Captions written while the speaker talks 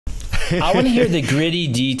I want to hear the gritty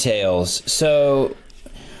details. So,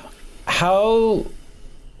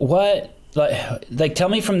 like, tell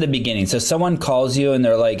me from the beginning. So someone calls you and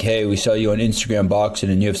they're like, hey, we saw you on Instagram boxing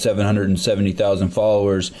and you have 770,000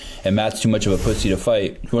 followers and Matt's too much of a pussy to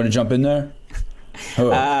fight. You want to jump in there?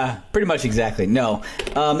 Pretty much exactly. No,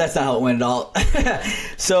 that's not how it went at all.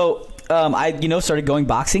 So I started going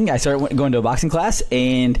boxing. I started going to a boxing class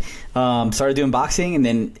and started doing boxing, and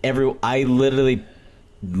then I literally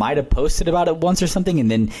might have posted about it once or something,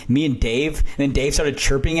 and then me and Dave started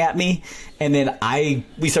chirping at me, and then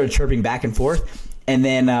we started chirping back and forth, and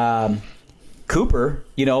then Cooper,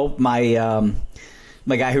 my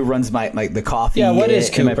guy who runs the coffee. Yeah, what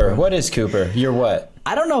is Cooper? What is Cooper? You're what?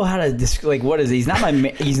 I don't know how to describe, what is he? He's not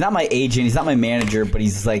my agent, he's not my manager, but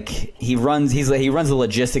he's like he runs the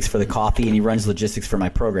logistics for the coffee, and he runs logistics for my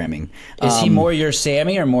programming. Is he more your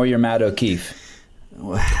Sammy or more your Matt O'Keefe?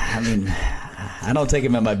 I mean, I don't take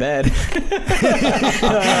him at my bed. I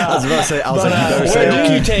was about to say, where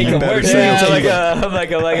do you take him? Where do you take him? I'm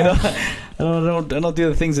like, I don't do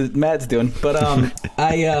the things that Matt's doing. But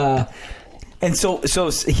and so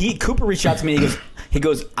Cooper reached out to me. He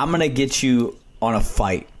goes, I'm gonna get you on a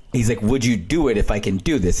fight. He's like, would you do it if I can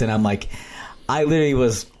do this? And I'm like, I literally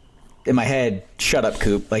was in my head, shut up,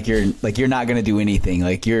 Coop. You're not gonna do anything.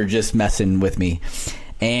 Like, you're just messing with me.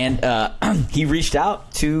 And he reached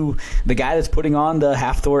out to the guy that's putting on the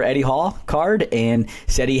Half Thor Eddie Hall card and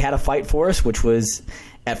said he had a fight for us, which was,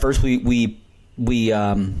 at first we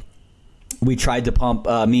tried to pump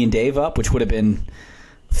me and Dave up, which would have been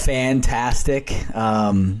fantastic.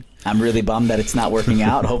 I'm really bummed that it's not working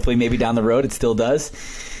out. Hopefully maybe down the road it still does,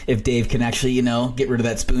 if Dave can actually, get rid of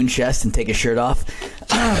that spoon chest and take his shirt off.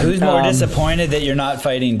 Who's more disappointed that you're not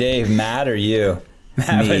fighting Dave, Matt or you? Me.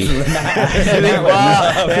 I don't know.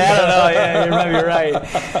 Yeah, you're right.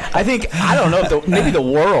 I don't know. Maybe the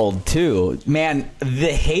world too. Man, the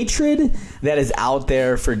hatred that is out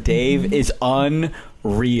there for Dave is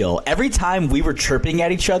unreal. Every time we were chirping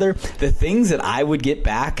at each other, the things that I would get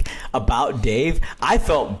back about Dave, I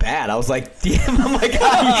felt bad. I was like, damn. I'm like,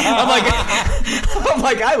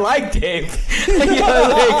 I like Dave.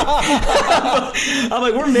 I'm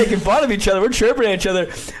like, we're making fun of each other. We're chirping at each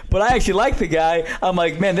other. But I actually like the guy. I'm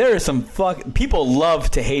like, man, there are some people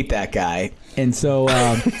love to hate that guy. And so,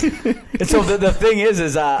 the thing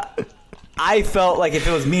is I felt like if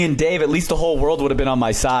it was me and Dave, at least the whole world would have been on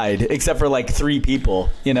my side, except for like 3 people,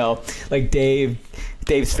 like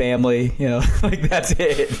Dave's family, like that's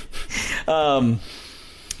it. And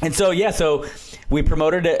so, so we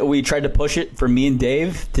promoted it. We tried to push it for me and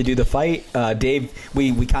Dave to do the fight. Dave,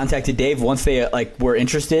 we contacted Dave once they were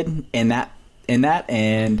interested in that,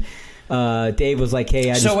 and Dave was like,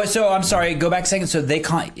 "Hey, So I'm sorry. Go back a second. So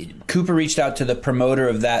Cooper reached out to the promoter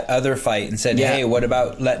of that other fight and said, "Hey, what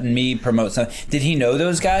about letting me promote something?" Did he know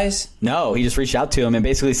those guys? No, he just reached out to him and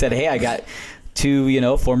basically said, "Hey, I got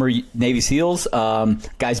 2, former Navy SEALs,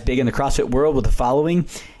 guys big in the CrossFit world with a following,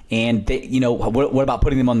 and they, what about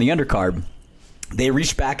putting them on the undercard?" They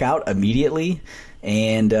reached back out immediately,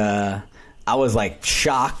 and I was like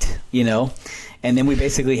shocked, And then we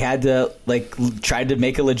basically had to try to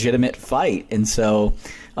make a legitimate fight, and so,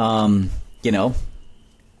 went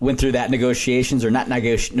through that negotiations, or not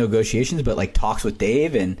negotiations, but talks with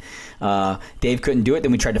Dave, and Dave couldn't do it.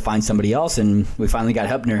 Then we tried to find somebody else, and we finally got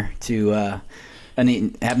Heppner to,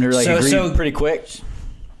 Heppner agreed pretty quick.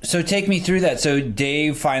 So take me through that. So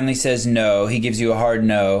Dave finally says no. He gives you a hard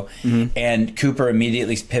no, and Cooper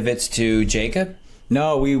immediately pivots to Jacob.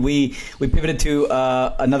 No, we pivoted to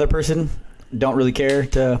another person. Don't really care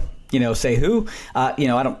to say who. I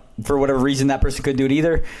don't, for whatever reason, that person couldn't do it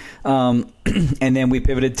either. And then we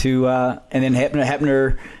pivoted to and then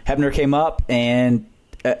Heppner came up, and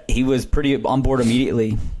he was pretty on board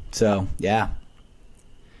immediately. So yeah.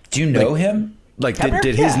 Do you know him?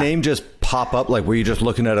 Did his name just pop up? Were you just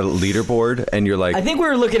looking at a leaderboard and you're like? I think we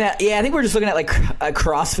were looking at just looking at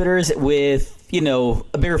CrossFitters with a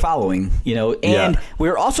bigger following, and we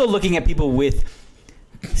were also looking at people with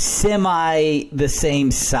semi the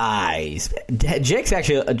same size. Jacob's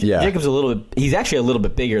actually he's actually a little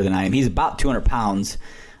bit bigger than I am. He's about 200 pounds.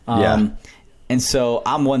 And so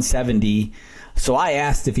I'm 170. So I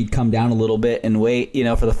asked if he'd come down a little bit and wait,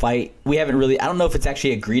 for the fight. We haven't really, I don't know if it's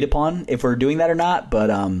actually agreed upon if we're doing that or not,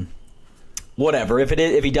 but whatever.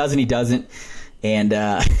 If he doesn't, he doesn't. And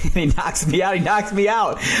he knocks me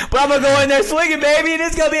out. But I'm going to go in there swinging, baby, and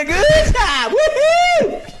it's going to be a good time.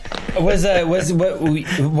 Woohoo! Was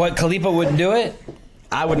what Khalipa wouldn't do it?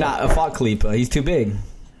 I would not have fought Khalipa. He's too big.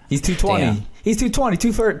 He's 220. He's 220,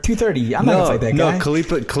 230. I'm not going to fight that guy. No,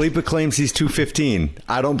 Khalipa claims he's 215.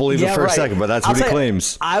 I don't believe it for a second, but that's what he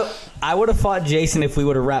claims. I would have fought Jason if we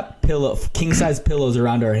would have wrapped king-size pillows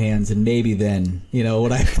around our hands, and maybe then,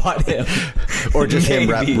 would I fought him. Or just him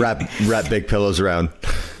wrap big pillows around.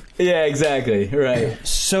 Yeah, exactly. Right.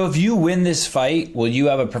 So if you win this fight, will you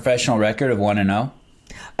have a professional record of 1-0?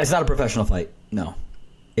 It's not a professional fight, no.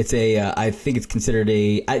 It's I think it's considered to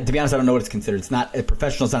be honest, I don't know what it's considered. It's not a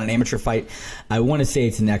professional, it's not an amateur fight. I want to say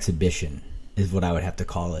it's an exhibition, is what I would have to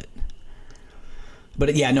call it.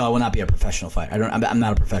 But yeah, no, I will not be a professional fighter. I'm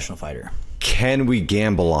not a professional fighter. Can we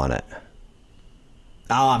gamble on it?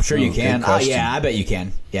 Oh, I'm sure you can. Oh, yeah, I bet you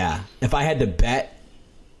can. Yeah. If I had to bet,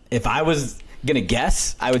 if I was going to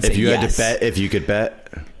guess, I would say yes. If you had to bet, if you could bet?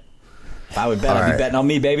 If I would bet, I'd be betting on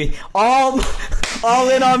me, baby. All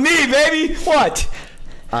in on me, baby. What?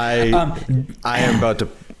 I am about to.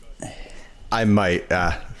 I might.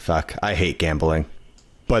 Fuck. I hate gambling,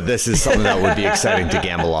 but this is something that would be exciting to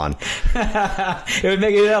gamble on. It would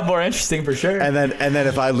make it more interesting for sure. And then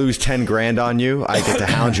if I lose 10 grand on you, I get to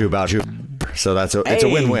hound you about you. So it's a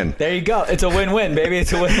win-win. There you go. It's a win-win, baby.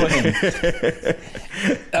 It's a win-win.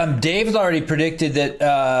 Dave's already predicted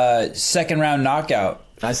that second round knockout.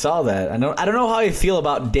 I saw that. I don't know how I feel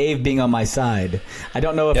about Dave being on my side. I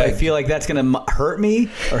don't know if I feel like that's going to hurt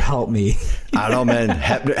me or help me. I don't know, man.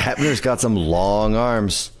 Heppner's got some long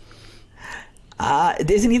arms.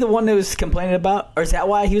 Isn't he the one that was complaining about? Or is that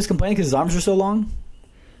why he was complaining? Because his arms are so long?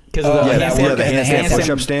 Because of the handstand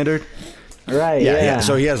push-up standard? Right, yeah.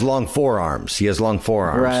 So he has long forearms.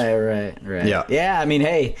 Right. Yeah. Yeah, I mean,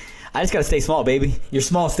 hey, I just got to stay small, baby. You're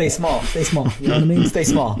small, stay small. Stay small. You know what I mean? Stay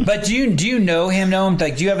small. But do you know him?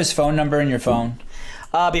 Like, do you have his phone number in your phone?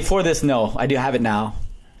 Before this, no. I do have it now.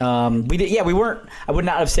 We weren't. I would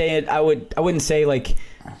not have said. I wouldn't say like.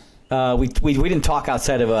 We didn't talk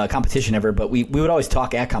outside of a competition ever, but we would always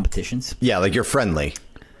talk at competitions. Yeah, like you're friendly.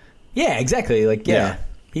 Yeah, exactly. Like yeah.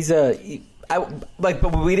 He's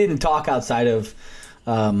but we didn't talk outside of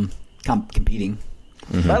competing.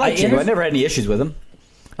 Mm-hmm. But I like Jacob. I never had any issues with him.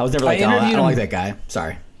 I was never like, I don't like that guy.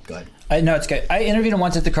 Sorry. Go ahead. No, it's good. I interviewed him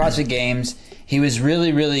once at the CrossFit Games. He was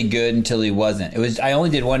really, really good until he wasn't. I only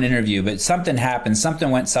did one interview, but something happened. Something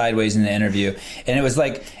went sideways in the interview, and it was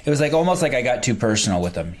like almost like I got too personal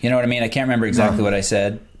with him. You know what I mean? I can't remember exactly what I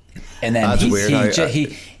said. And then Sevan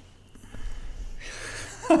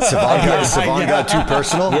got too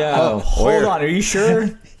personal. Yeah. Hold on. Are you sure?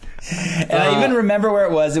 And I even remember where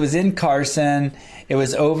it was. It was in Carson. It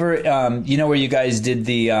was over, where you guys did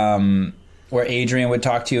the, where Adrian would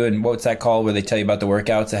talk to you, and what's that called, where they tell you about the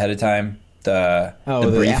workouts ahead of time? The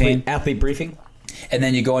briefing? Athlete briefing? And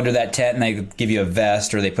then you go under that tent, and they give you a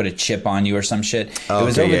vest, or they put a chip on you or some shit. It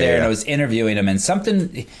was over there, and I was interviewing him, and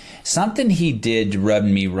something he did rubbed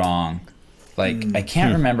me wrong. Like, I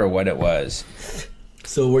can't remember what it was.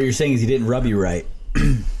 So what you're saying is he didn't rub you right?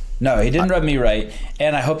 No, he didn't rub me right,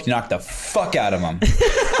 and I hope you knocked the fuck out of him.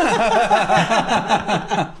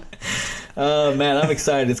 Oh man, I'm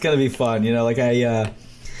excited. It's gonna be fun.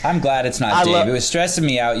 I'm glad it's not Dave. It was stressing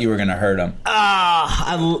me out. You were gonna hurt him.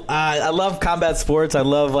 I love combat sports. I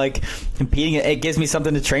love competing. It gives me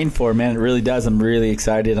something to train for, man. It really does. I'm really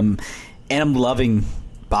excited. I'm loving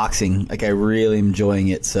boxing. Like, I really am enjoying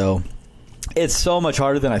it. So it's so much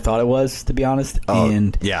harder than I thought it was, to be honest.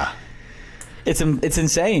 And yeah. It's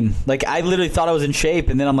insane. Like, I literally thought I was in shape,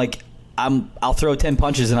 and then I'm like, I'll throw 10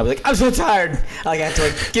 punches, and I'll be like, I'm so tired. Like, I have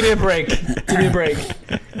to give me a break. Give me a break.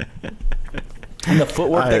 And the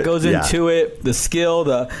footwork that goes into it, the skill,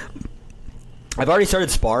 I've already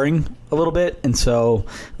started sparring a little bit, and so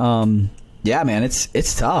yeah, man,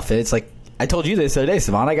 it's tough. It's like, I told you this the other day,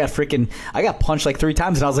 Sevan. I got punched like 3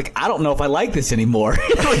 times, and I was like, I don't know if I like this anymore. I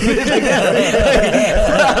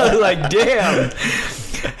was like, damn.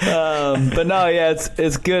 But no, yeah,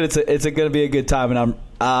 it's good. It's going to be a good time, and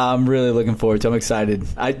I'm really looking forward to it. I'm excited.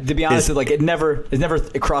 To be honest, it never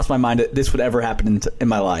crossed my mind that this would ever happen in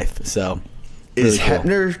my life. So, is really cool.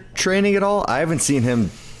 Heppner training at all? I haven't seen him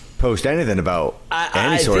post anything about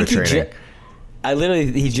any sort of training.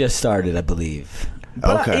 He just started, I believe.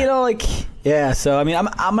 But okay. yeah. So I mean, I'm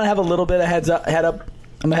gonna have a little bit of head up.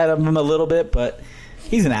 I'm ahead of him a little bit, but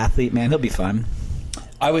he's an athlete, man. He'll be fine.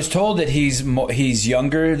 I was told that he's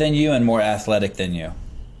younger than you and more athletic than you.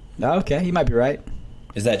 Okay, you might be right.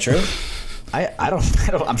 Is that true? I don't.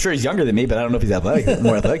 I'm sure he's younger than me, but I don't know if he's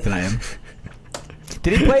more athletic than I am.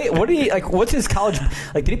 Did he play? What's his college?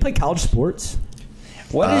 Did he play college sports?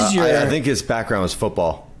 What is your? I think his background was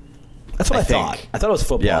football. That's what I thought. I thought it was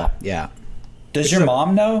football. Yeah. Does your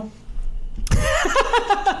mom know?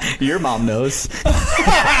 Your mom knows.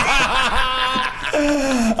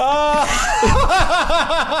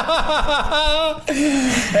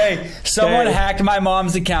 Hey, someone hacked my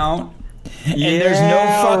mom's account, and there's no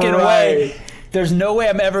fucking way. There's no way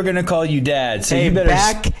I'm ever gonna call you dad. So you better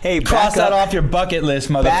cross that off your bucket list,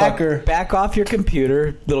 motherfucker. Back off your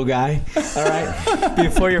computer, little guy. All right,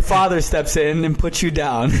 before your father steps in and puts you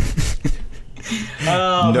down.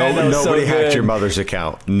 Nobody hacked your mother's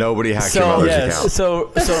account. Nobody hacked your mother's account.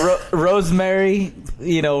 So Rosemary,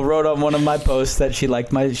 wrote on one of my posts that she's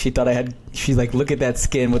like, look at that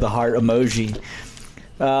skin with a heart emoji.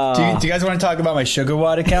 Do you guys want to talk about my Sugar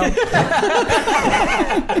Watt account?